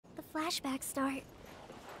flashbacks start.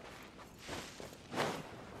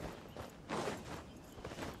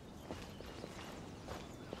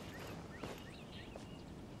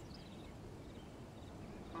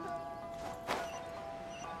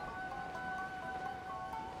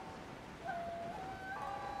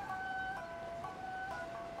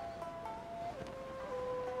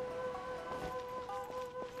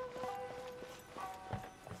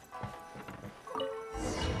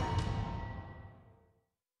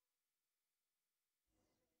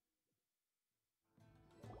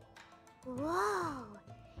 Whoa!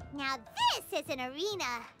 Now this is an arena!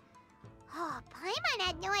 Oh, Paimon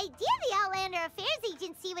had no idea the Outlander Affairs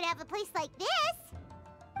Agency would have a place like this!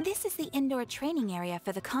 This is the indoor training area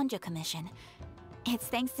for the Kanjo Commission. It's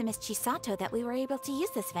thanks to Miss Chisato that we were able to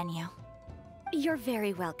use this venue. You're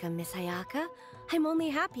very welcome, Miss Hayaka. I'm only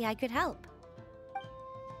happy I could help.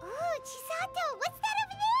 Ooh, Chisato, what's that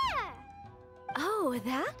over there? Oh,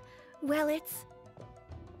 that? Well, it's...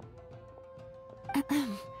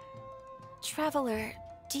 Traveler,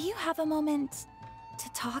 do you have a moment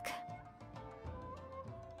to talk?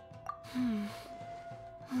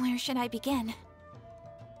 Where should I begin?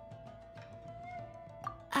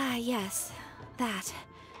 Ah, yes, that.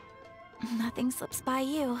 Nothing slips by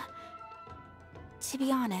you. To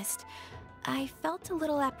be honest, I felt a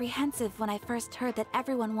little apprehensive when I first heard that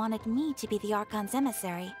everyone wanted me to be the Archon's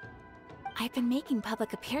emissary. I've been making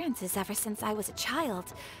public appearances ever since I was a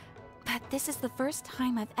child, but this is the first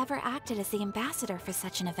time I've ever acted as the ambassador for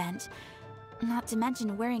such an event. Not to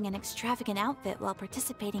mention wearing an extravagant outfit while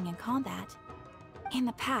participating in combat. In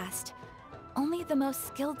the past, only the most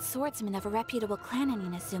skilled swordsmen of a reputable clan in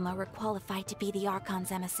Inazuma were qualified to be the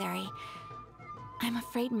Archon's emissary. I'm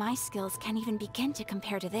afraid my skills can't even begin to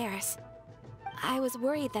compare to theirs. I was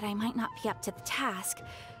worried that I might not be up to the task,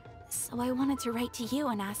 so I wanted to write to you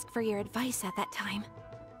and ask for your advice at that time.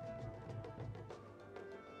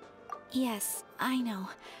 Yes, I know.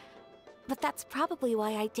 But that's probably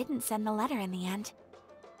why I didn't send the letter in the end.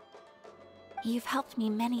 You've helped me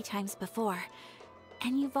many times before,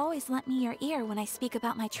 and you've always lent me your ear when I speak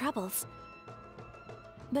about my troubles.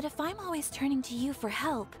 But if I'm always turning to you for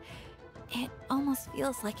help, it almost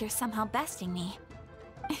feels like you're somehow besting me.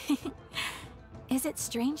 Is it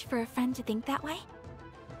strange for a friend to think that way?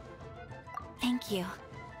 Thank you.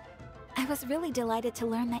 I was really delighted to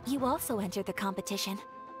learn that you also entered the competition.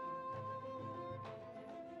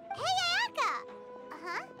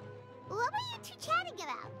 What were you two chatting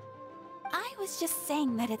about? I was just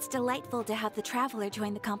saying that it's delightful to have the Traveler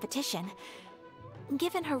join the competition.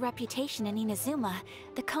 Given her reputation in Inazuma,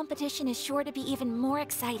 the competition is sure to be even more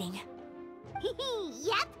exciting.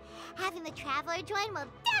 Yep! Having the Traveler join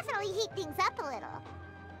will definitely heat things up a little.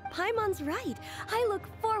 Paimon's right. I look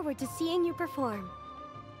forward to seeing you perform.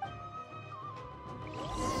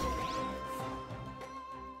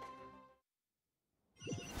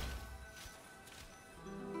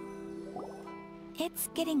 It's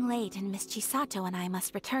getting late and Miss Chisato and I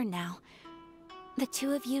must return now. The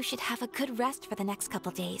two of you should have a good rest for the next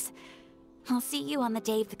couple days. I'll see you on the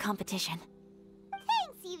day of the competition.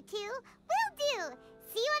 Thanks, you two! Will do!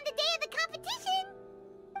 See you on the day of the competition!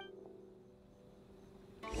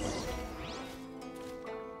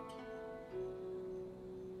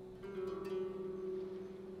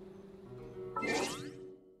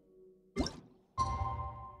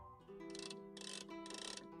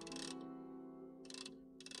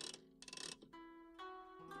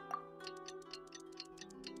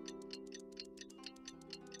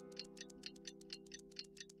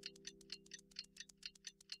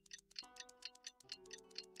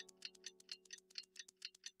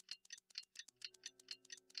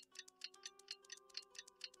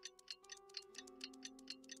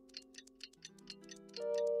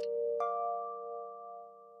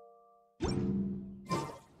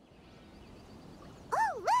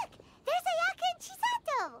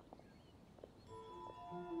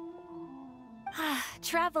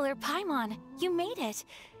 Traveler Paimon, you made it!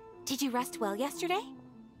 Did you rest well yesterday?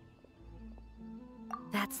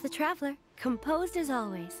 That's the Traveler, composed as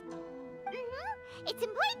always. It's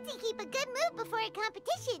important to keep a good mood before a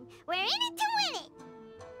competition. We're in it to win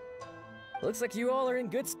it! Looks like you all are in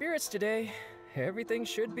good spirits today. Everything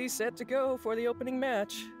should be set to go for the opening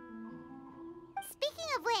match. Speaking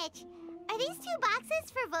of which, are these two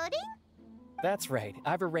boxes for voting? That's right,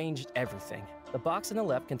 I've arranged everything. The box on the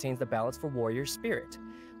left contains the ballots for Warrior Spirit,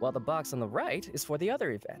 while the box on the right is for the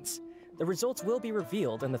other events. The results will be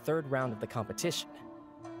revealed in the third round of the competition.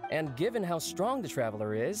 And given how strong the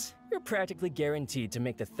Traveler is, you're practically guaranteed to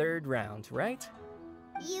make the third round, right?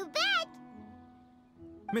 You bet!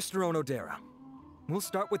 Mr. Onodera, we'll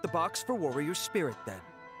start with the box for Warrior Spirit then.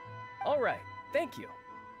 All right, thank you.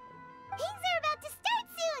 Things are about to start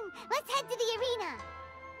soon! Let's head to the arena!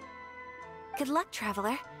 Good luck,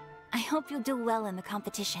 Traveler. I hope you'll do well in the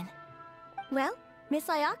competition. Well, Miss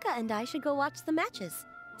Ayaka and I should go watch the matches.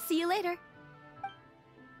 See you later.